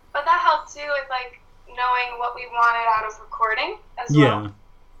 But that helped too with like knowing what we wanted out of recording as Yeah. well.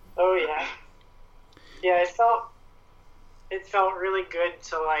 Oh yeah. Yeah, it felt really good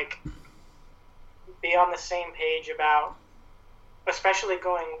to like be on the same page about, especially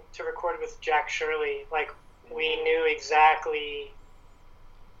going to record with Jack Shirley. Like, we knew exactly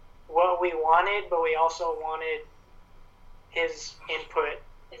what we wanted, but we also wanted his input,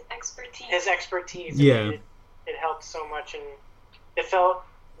 His expertise. Yeah. It helped so much, and it felt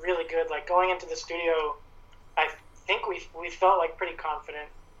really good. Like, going into the studio, I think we felt like pretty confident,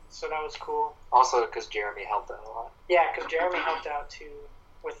 so that was cool. Also because Jeremy helped out a lot. Yeah, because Jeremy helped out too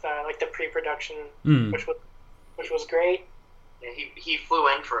with like the pre-production, Mm. which was great. Yeah, he flew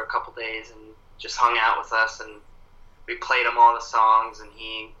in for a couple days and just hung out with us, and we played him all the songs, and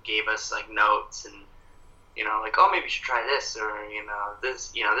he gave us like notes and like, oh, maybe you should try this, or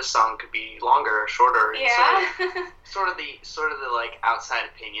this song could be longer or shorter. And Yeah. sort of the like outside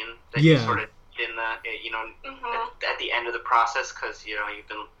opinion that Yeah. you sort of in the Mhm. at the end of the process, because you've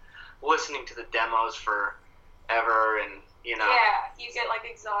been listening to the demos forever, and Yeah, you get like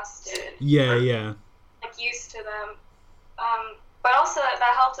exhausted, Yeah. like used to them. But also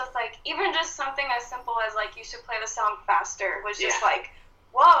that helps us like even just something as simple as like you should play the song faster was just Yeah. like,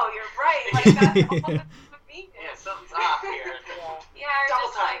 whoa, you're right. Like that's all that would be. yeah, something's off here. Yeah. Yeah, or Double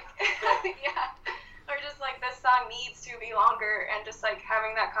just time. like or just like this song needs to be longer, and just like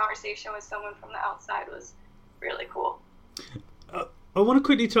having that conversation with someone from the outside was really cool. I want to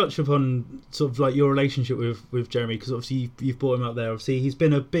quickly touch upon sort of like your relationship with Jeremy, because obviously you've brought him up there. Obviously he's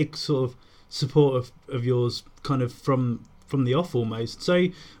been a big sort of support of yours kind of from the off almost. So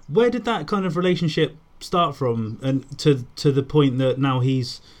where did that kind of relationship start from, and to the point that now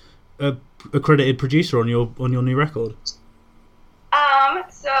he's a accredited producer on your new record?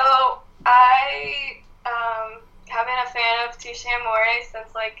 So I have been a fan of Touche Amore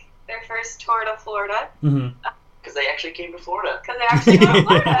since like their first tour to Florida. Mm-hmm. Because they actually came to Florida. Because they actually go to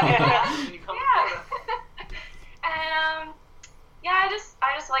Florida. When you come to Yeah. Florida. And I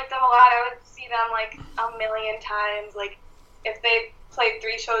just like them a lot. I would see them like a million times. Like if they played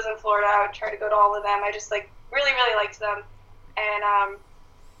 3 shows in Florida, I would try to go to all of them. I just like really liked them. And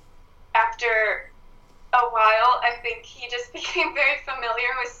after a while, I think he just became very familiar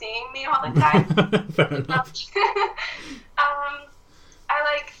with seeing me all the time. Fair enough. I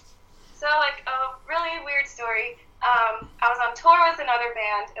like, so like a really weird story. I was on tour with another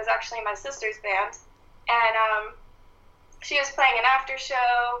band. It was actually my sister's band, and she was playing an after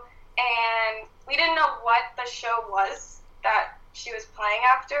show, and we didn't know what the show was that she was playing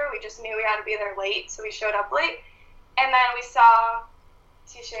after. We just knew we had to be there late, so we showed up late. And then we saw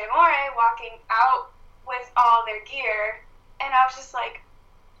Touche Amore walking out with all their gear, and I was just like,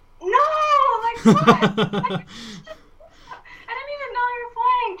 no, like, what? I didn't even know you were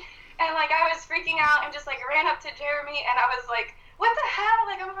playing. And, like, I was freaking out and just, like, ran up to Jeremy, and I was like, what the hell?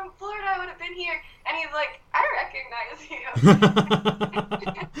 Like, I'm from Florida. I would have been here. And he's like, I recognize you.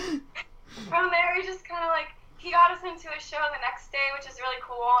 From there, we just kind of, like, he got us into a show the next day, which is really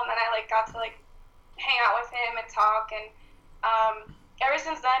cool. And then I, like, got to, like, hang out with him and talk. And ever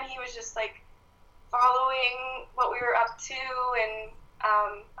since then, he was just, like, following what we were up to. And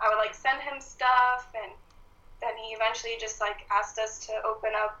I would, like, send him stuff. And then he eventually just, like, asked us to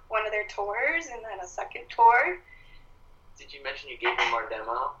open up one of their tours and then a second tour. Did you mention you gave him our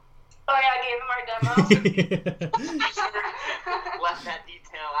demo? Oh, yeah, I gave him our demo. Left that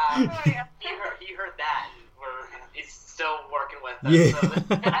detail out. Oh, yeah. He heard that. He's still working with us. Yeah. So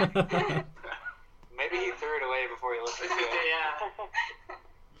Maybe he threw it away before he listened to it. yeah.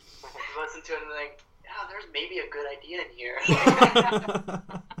 Listen to it and think, oh, there's maybe a good idea in here.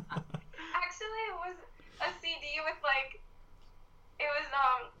 Actually, it was a CD with, like, it was,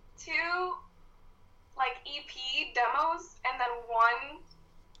 2, like, EP demos, and then one,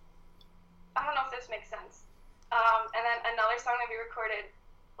 I don't know if this makes sense, and then another song that we recorded,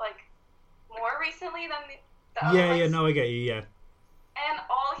 like, more recently than the other Yeah, ones. no, I get you, yeah. And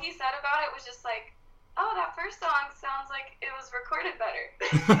all he said about it was just like, oh, that first song sounds like it was recorded better.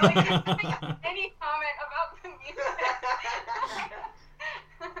 Like, he didn't make any comment about the music.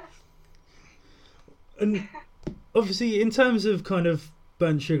 And obviously, in terms of kind of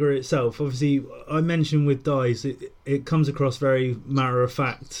Burnt Sugar itself, obviously, I mentioned with Dies, it comes across very matter of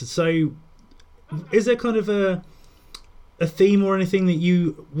fact. So, is there kind of a theme or anything that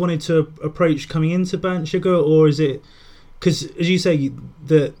you wanted to approach coming into Burnt Sugar, or is it because, as you say,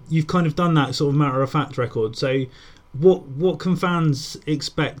 that you've kind of done that sort of matter of fact record? So, what can fans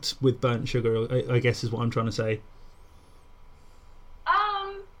expect with Burnt Sugar? I guess is what I'm trying to say.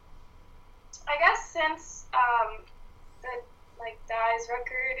 I guess since the Dies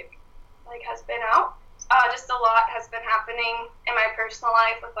record has been out, just a lot has been happening in my personal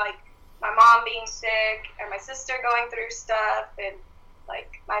life with my mom being sick and my sister going through stuff, and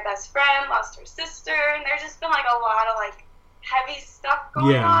my best friend lost her sister, and there's just been a lot of heavy stuff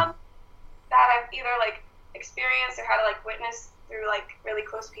going on that I've either experienced or had to witness through really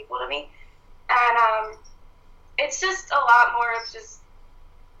close people to me, and it's just a lot more of just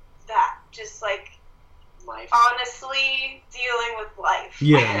that, just Life. honestly dealing with life.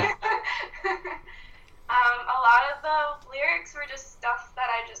 Yeah. A lot of the lyrics were just stuff that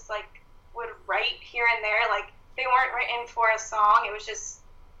I just would write here and there. They weren't written for a song. It was just,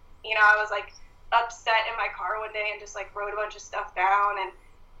 I was upset in my car one day and just wrote a bunch of stuff down. And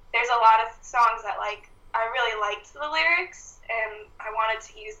there's a lot of songs that I really liked the lyrics and I wanted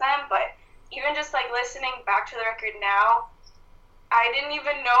to use them. But even just listening back to the record now, I didn't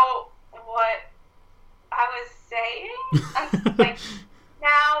even know what I was saying.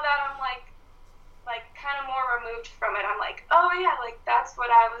 Now that I'm kind of more removed from it, I'm oh yeah, that's what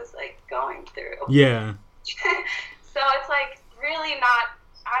I was going through. Yeah. So it's really not,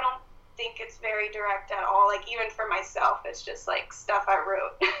 I don't think it's very direct at all. Even for myself, it's just stuff I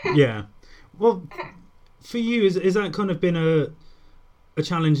wrote. Yeah. Well, for you, is that kind of been a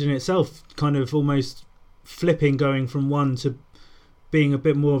challenge in itself, kind of almost flipping, going from one to being a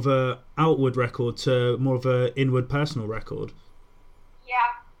bit more of a outward record to more of a inward personal record?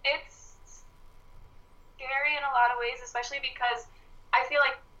 Yeah, it's scary in a lot of ways, especially because I feel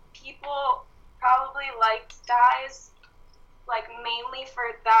people probably liked Dies mainly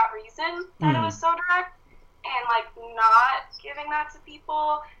for that reason, that it was so direct, and not giving that to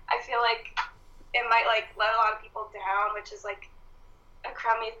people, I feel it might let a lot of people down, which is a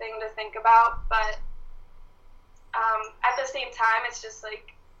crummy thing to think about. But at the same time, it's just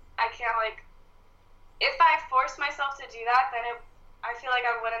I can't if I force myself to do that, then I feel I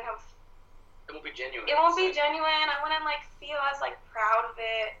wouldn't have. It won't be genuine. It won't be genuine. I wouldn't feel as proud of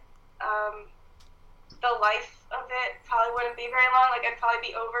it. The life of it probably wouldn't be very long. I'd probably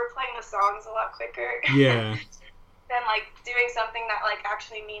be over playing the songs a lot quicker. Yeah. Than doing something that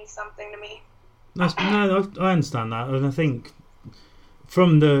actually means something to me. No, I understand that, and I think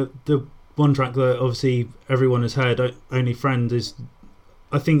from the one track that obviously everyone has heard, Only Friend, is,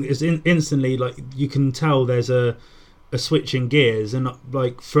 I think it's instantly you can tell there's a switch in gears, and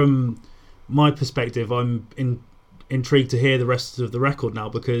from my perspective, I'm intrigued to hear the rest of the record now,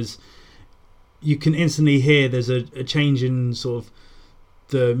 because you can instantly hear there's a change in sort of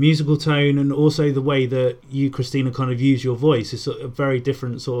the musical tone, and also the way that you, Christina, kind of use your voice. It's a very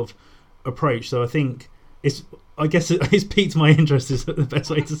different sort of approach. So I think I guess it's piqued my interest, is the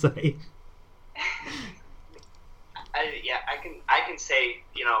best way to say. I can say,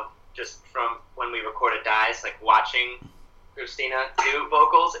 just from when we recorded Dies, like watching Christina do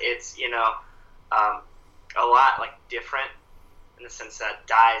vocals, it's a lot like different in the sense that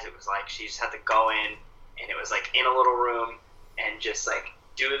Dies, it was like she just had to go in, and it was like in a little room and just like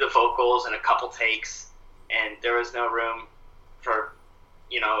do the vocals in a couple takes, and there was no room for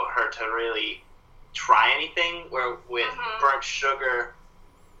her to really try anything. Where with Burnt Sugar,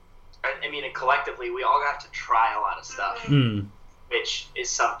 I mean, and collectively we all got to try a lot of stuff, which is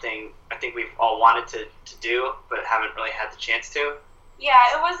something I think we've all wanted to do but haven't really had the chance to.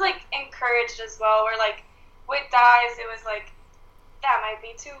 Yeah, it was like encouraged as well. Where like with Dies, it was like, that might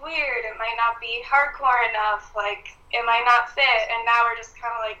be too weird, it might not be hardcore enough, like it might not fit, and now we're just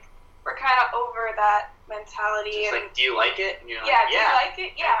kind of like, we're kind of over that mentality. Just and like, do you like it? And you're yeah, like, do you like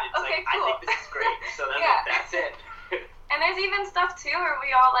it? Yeah, okay, like, cool. I think this is great. So then Yeah. that's it. And there's even stuff too where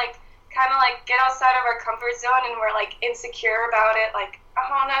we all like kind of like get outside of our comfort zone, and we're like insecure about it, like,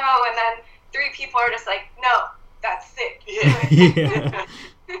 oh no, and then 3 people are just like, no, that's sick. Yeah.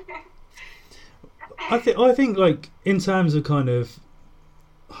 I think like in terms of kind of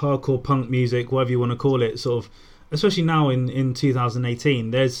hardcore punk music, whatever you want to call it, sort of, especially now in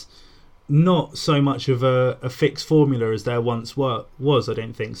 2018, there's not so much of a fixed formula as there once was, I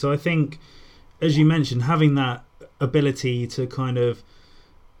don't think. So I think, as you mentioned, having that ability to kind of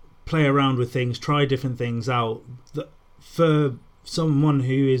play around with things, try different things out, for someone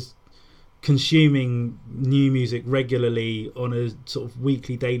who is consuming new music regularly on a sort of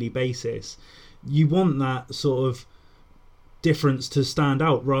weekly, daily basis, you want that sort of difference to stand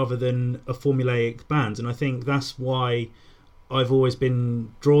out rather than a formulaic band. And I think that's why I've always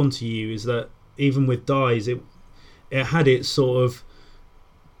been drawn to you, is that even with Dies, it had its sort of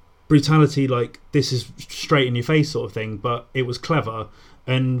brutality, like this is straight in your face sort of thing, but it was clever.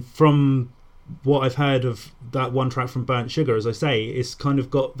 And from what I've heard of that one track from Burnt Sugar, as I say, it's kind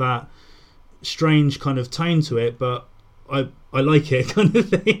of got that strange kind of tone to it, but I like it, kind of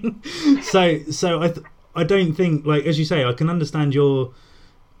thing. So I don't think, like, as you say, I can understand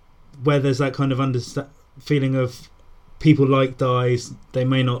where there's that kind of feeling of people like Dies, they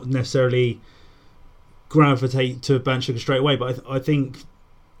may not necessarily gravitate to Burnt Sugar straight away, but I think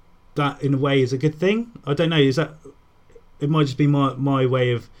that in a way is a good thing. I don't know, it might just be my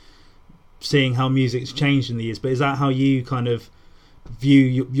way of seeing how music's changed in the years, but is that how you kind of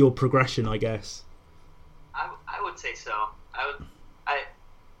view your progression, I guess? I would say so. I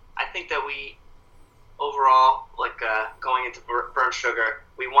think that we overall, like going into Burnt Sugar,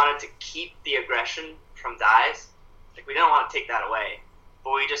 we wanted to keep the aggression from Dies. Like, we didn't want to take that away,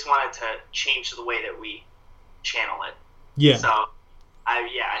 but we just wanted to change the way that we channel it. Yeah. So I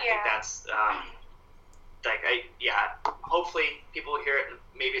think that's hopefully people will hear it and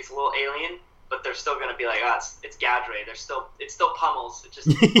maybe it's a little alien, but they're still gonna be like, oh, it's Gadre. It's still pummels. It just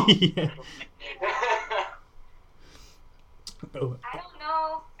pummels. Oh. I don't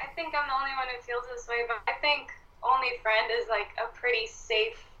know. I think I'm the only one who feels this way, but I think Only Friend is like a pretty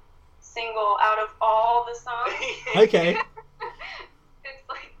safe single out of all the songs. Okay. It's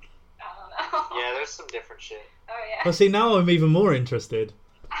like, I don't know. Yeah, there's some different shit. Oh yeah. Well, see, now I'm even more interested.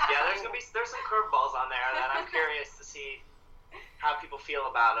 Yeah, there's some curveballs on there that I'm curious to see how people feel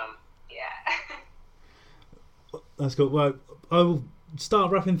about them. Yeah. That's cool. Well, I'll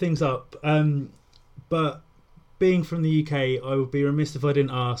start wrapping things up. But being from the UK, I would be remiss if I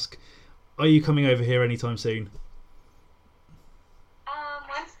didn't ask, are you coming over here anytime soon?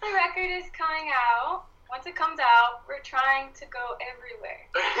 Once the record is coming out, once it comes out, we're trying to go everywhere.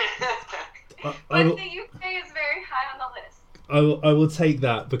 But the UK is very high on the list. I will take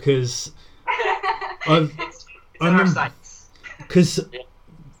that, because it's on our sites. Because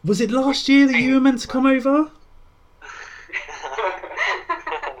was it last year that you were meant to come over?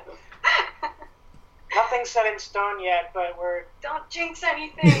 Nothing's set in stone yet, but we're... Don't jinx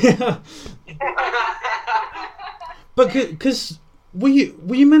anything. But because were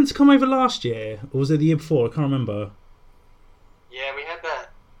you meant to come over last year, or was it the year before? I can't remember. Yeah, we had that.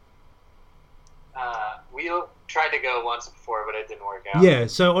 We tried to go once before, but it didn't work out. Yeah,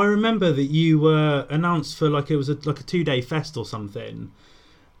 so I remember that you were announced for like it was a 2-day fest or something,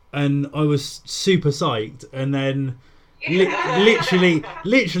 and I was super psyched, and then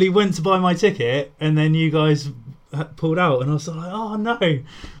literally went to buy my ticket, and then you guys pulled out, and I was like, oh no.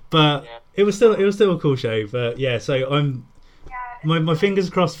 But it was still a cool show. But yeah, so I'm Yeah. my fingers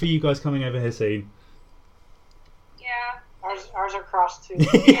crossed for you guys coming over here soon. Yeah. Ours are crossed too. Yeah.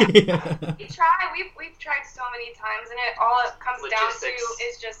 We try. We've tried so many times, and all it comes down Logistics. to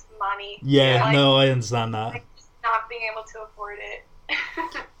is just money. Yeah, Like- no, I understand that. Like just not being able to afford it.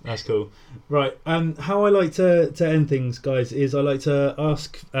 That's cool. Right, how I like to end things, guys, is I like to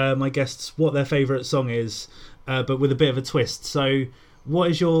ask my guests what their favourite song is, but with a bit of a twist. So, what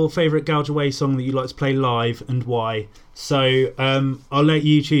is your favourite Gouge Away song that you like to play live and why? So, I'll let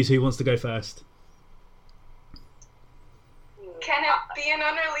you choose who wants to go first. Can it be an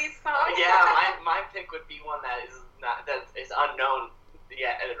unreleased song? Yeah, my pick would be one that is unknown.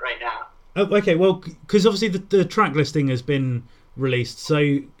 Yeah, right now. Oh, okay, well, because obviously the track listing has been released, so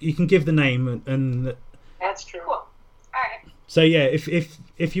you can give the name and That's true. Cool. All right. so yeah,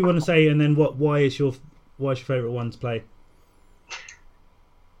 if you want to say, and then why is your favourite one to play?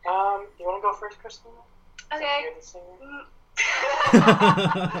 You want to go first, Christina? Okay. You're the singer.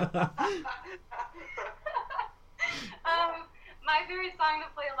 My favorite song to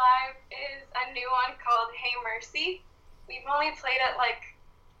play live is a new one called "Hey Mercy." We've only played it like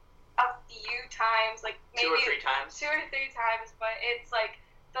a few times, like maybe 2 or 3 times. 2 or 3 times, but it's like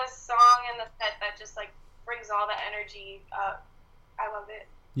the song and the set that just like brings all the energy up. I love it.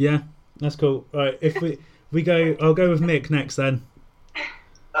 Yeah, that's cool. All right, if we go, I'll go with Mick next then.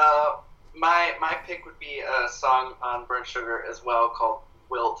 My pick would be a song on Burnt Sugar as well called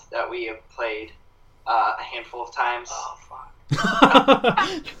 "Wilt" that we have played a handful of times. Oh, fuck. Yeah.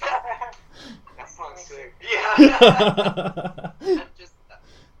 That song's sick. Yeah. Just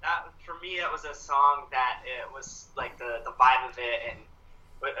that, for me, that was a song that it was like the vibe of it, and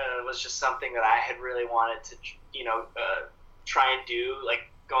it was just something that I had really wanted to, try and do.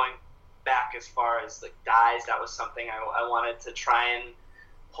 Like going back as far as like Dies, that was something I wanted to try and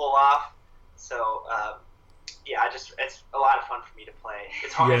pull off. So yeah, it's a lot of fun for me to play.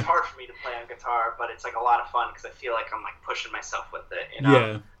 It's hard. Yeah. It's hard for me to play on guitar, but it's like a lot of fun because I feel like I'm like pushing myself with it.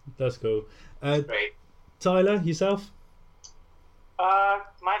 Yeah, that's cool. Great. Tyler, yourself?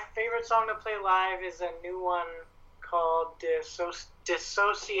 My favorite song to play live is a new one called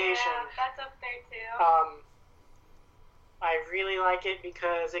Dissociation. Yeah, that's up there too. I really like it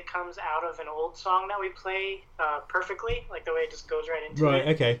because it comes out of an old song that we play perfectly, like the way it just goes right into Right.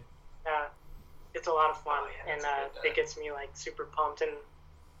 it. Okay. It's a lot of fun, Oh, yeah, and that's good. it gets me like super pumped, and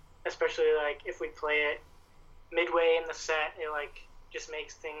especially like if we play it midway in the set, it like just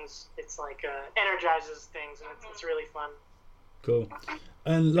makes things. It's like energizes things, and it's really fun. Cool.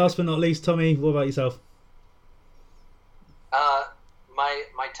 And last but not least, Tommy, what about yourself?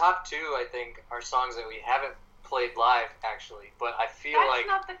 My top 2, I think, are songs that we haven't played live, actually. But I feel That's like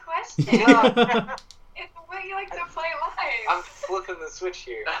not the question. It's what you like to play live. I'm flipping the switch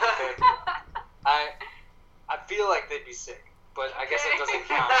here. Okay? I feel like they'd be sick, but I guess it doesn't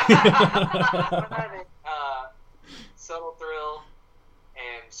count. Subtle Thrill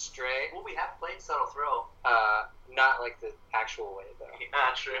and Stray. Well, we have played Subtle Thrill. Not like the actual way though.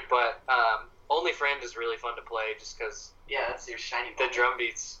 True. But Only Friend is really fun to play just because Yeah, that's your shiny. the drum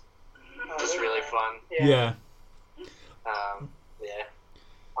beats just really fun. Yeah. Yeah.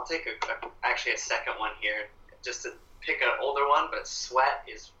 I'll take actually a second one here, just to pick an older one. But Sweat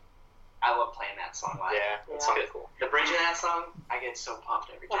is. I love playing that song live. Yeah, it's Yeah. really cool. The bridge in that song, I get so pumped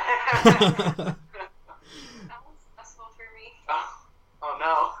every time. That was stressful for me. Oh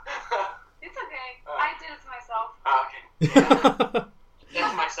no. It's okay. I did it to myself. Okay. Yeah.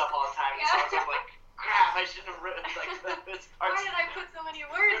 That's myself all the time. Yeah. So I'm like, crap, I shouldn't have written like this part. Why did I put so many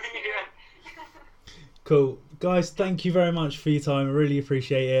words here? Cool. Guys, thank you very much for your time. I really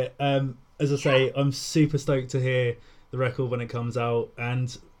appreciate it. As I say, I'm super stoked to hear the record when it comes out,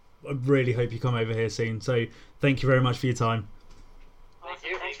 and I really hope you come over here soon. So thank you very much for your time. Thank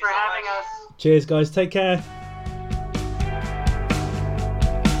you. Thanks Thank for you so having much. us. Cheers, guys. Take care.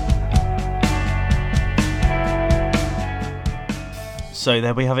 So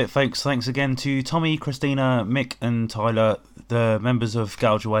there we have it, folks. Thanks again to Tommy, Christina, Mick and Tyler, the members of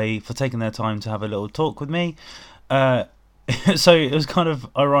Gouge Away, for taking their time to have a little talk with me. So it was kind of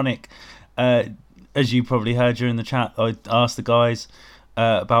ironic. As you probably heard during the chat, I asked the guys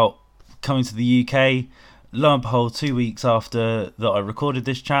about coming to the UK. Lo and behold, 2 weeks after that I recorded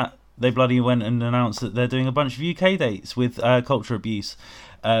this chat, they bloody went and announced that they're doing a bunch of UK dates with Culture Abuse.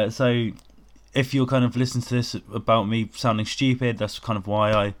 So if you're kind of listening to this about me sounding stupid, that's kind of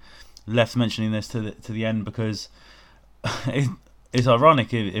why I left mentioning this to the end, because it's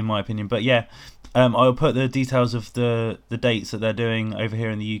ironic in my opinion. But yeah, I'll put the details of the dates that they're doing over here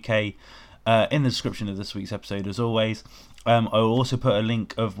in the UK in the description of this week's episode, as always. I will also put a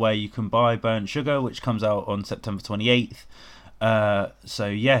link of where you can buy Burnt Sugar, which comes out on September 28th. So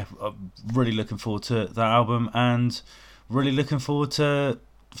yeah, I'm really looking forward to that album, and really looking forward to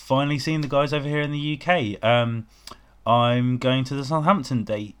finally seeing the guys over here in the UK. I'm going to the Southampton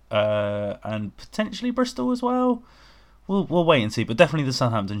date, and potentially Bristol as well. We'll wait and see, but definitely the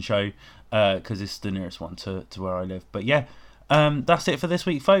Southampton show, because it's the nearest one to where I live. But yeah, that's it for this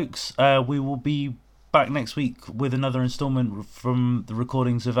week, folks. We will be back next week with another instalment from the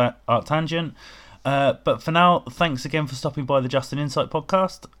recordings of Arctangent. But for now, thanks again for stopping by the Justin Insight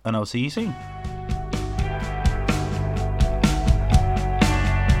podcast, and I'll see you soon.